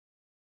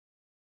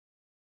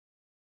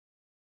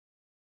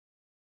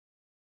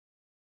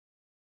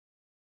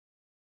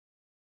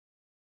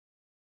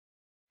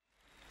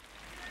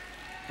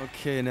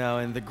Okay, now,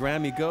 and the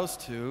Grammy goes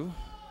to,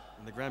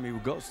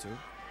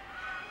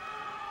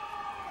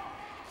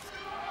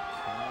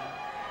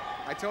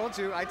 I told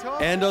you.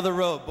 End of the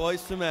road,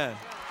 Boyz II Men.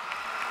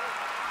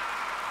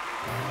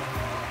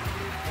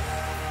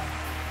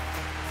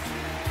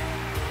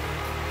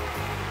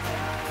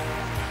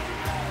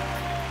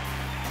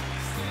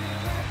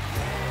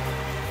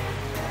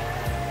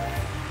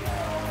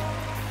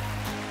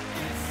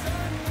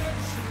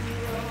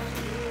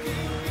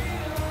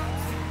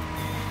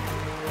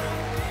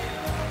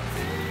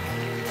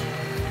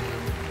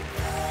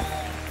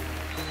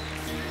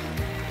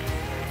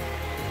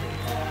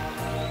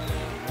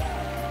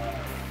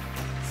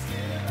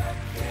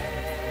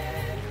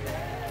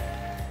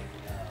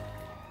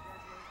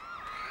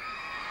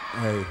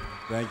 Hey,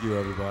 thank you,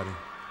 everybody.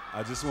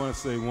 I just want to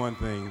say one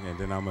thing, and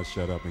then I'm going to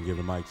shut up and give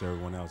the mic to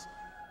everyone else.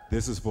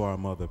 This is for our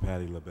mother,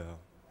 Patti LaBelle.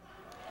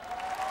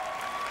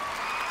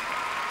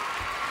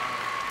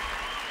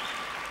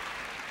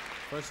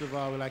 First of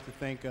all, we'd like to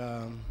thank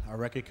our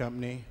record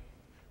company.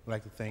 We'd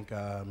like to thank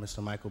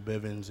Mr. Michael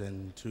Bivins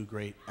and three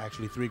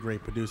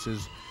great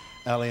producers,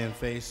 L.A. and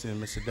Face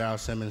and Mr. Darryl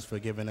Simmons for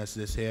giving us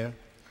this here.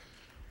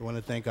 We want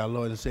to thank our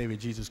Lord and Savior,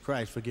 Jesus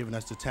Christ, for giving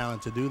us the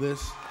talent to do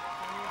this.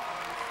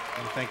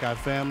 And thank our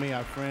family,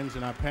 our friends,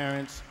 and our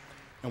parents.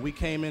 And we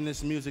came in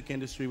this music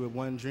industry with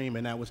one dream,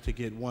 and that was to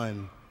get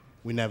one.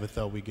 We never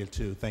thought we'd get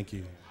two. Thank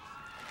you.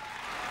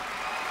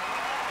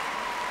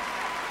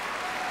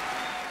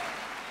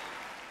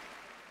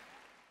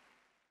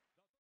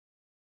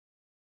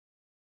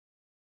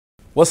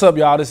 What's up,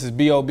 y'all? This is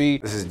B.O.B.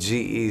 This is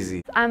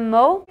G-Eazy. I'm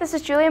Mo. This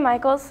is Julia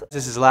Michaels.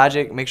 This is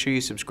Logic. Make sure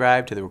you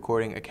subscribe to the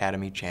Recording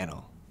Academy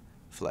channel.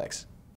 Flex.